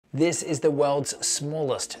This is the world's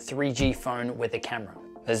smallest 3G phone with a camera,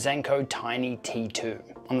 the Zenko Tiny T2.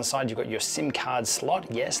 On the side, you've got your SIM card slot.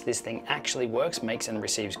 Yes, this thing actually works, makes and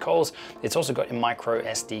receives calls. It's also got a micro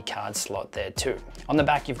SD card slot there too. On the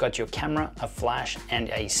back, you've got your camera, a flash, and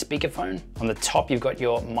a speakerphone. On the top, you've got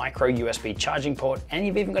your micro USB charging port, and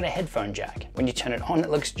you've even got a headphone jack. When you turn it on, it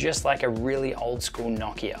looks just like a really old school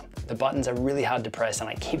Nokia. The buttons are really hard to press, and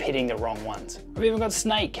I keep hitting the wrong ones. We've even got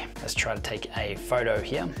Snake. Let's try to take a photo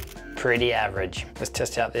here. Pretty average. Let's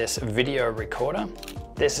test out this video recorder.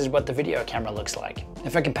 This is what the video camera looks like.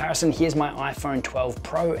 And for comparison, here's my iPhone 12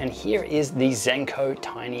 Pro, and here is the Zenko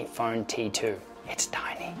Tiny Phone T2. It's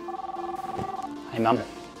tiny. Hey Mum.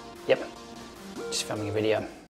 Yep, just filming a video.